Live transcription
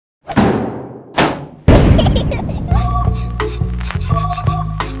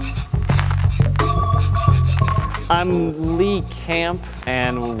I'm Lee Camp,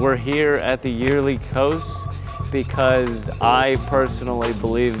 and we're here at the Yearly KOS because I personally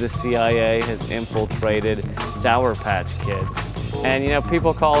believe the CIA has infiltrated Sour Patch Kids. And you know,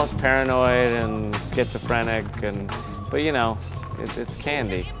 people call us paranoid and schizophrenic, but you know, it's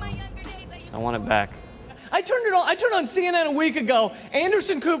candy. I want it back. I turned on CNN a week ago.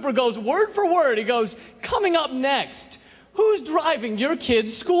 Anderson Cooper goes word for word. He goes, coming up next, who's driving your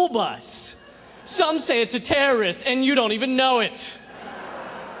kid's school bus? Some say it's a terrorist, and you don't even know it.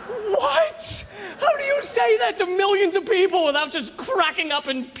 What? How do you say that to millions of people without just cracking up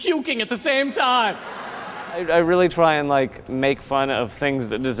and puking at the same time? I really try and like make fun of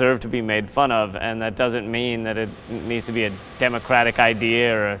things that deserve to be made fun of, and that doesn't mean that it needs to be a Democratic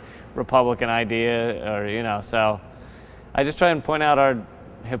idea or a Republican idea, or you know. So I just try and point out our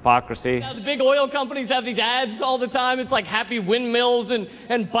hypocrisy. Now, the big oil companies have these ads all the time. It's like happy windmills and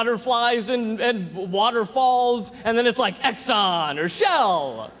butterflies and waterfalls, and then it's like Exxon or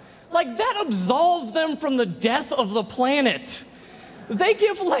Shell. Like that absolves them from the death of the planet. They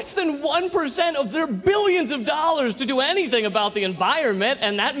give less than 1% of their billions of dollars to do anything about the environment,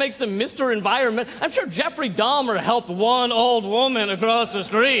 and that makes them Mr. Environment. I'm sure Jeffrey Dahmer helped one old woman across the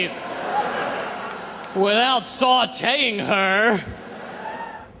street without sautéing her.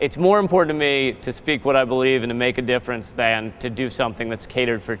 It's more important to me to speak what I believe and to make a difference than to do something that's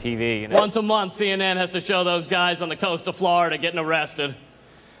catered for TV. You know? Once a month, CNN has to show those guys on the coast of Florida getting arrested.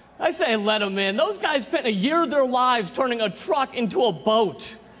 I say let them in. Those guys spent a year of their lives turning a truck into a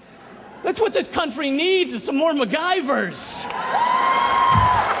boat. That's what this country needs, is some more MacGyvers.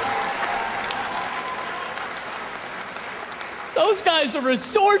 Those guys are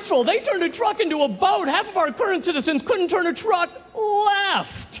resourceful. They turned a truck into a boat. Half of our current citizens couldn't turn a truck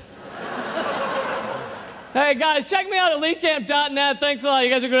left. Hey guys, check me out at leecamp.net. Thanks a lot. You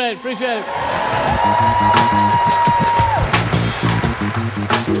guys are great. Appreciate it.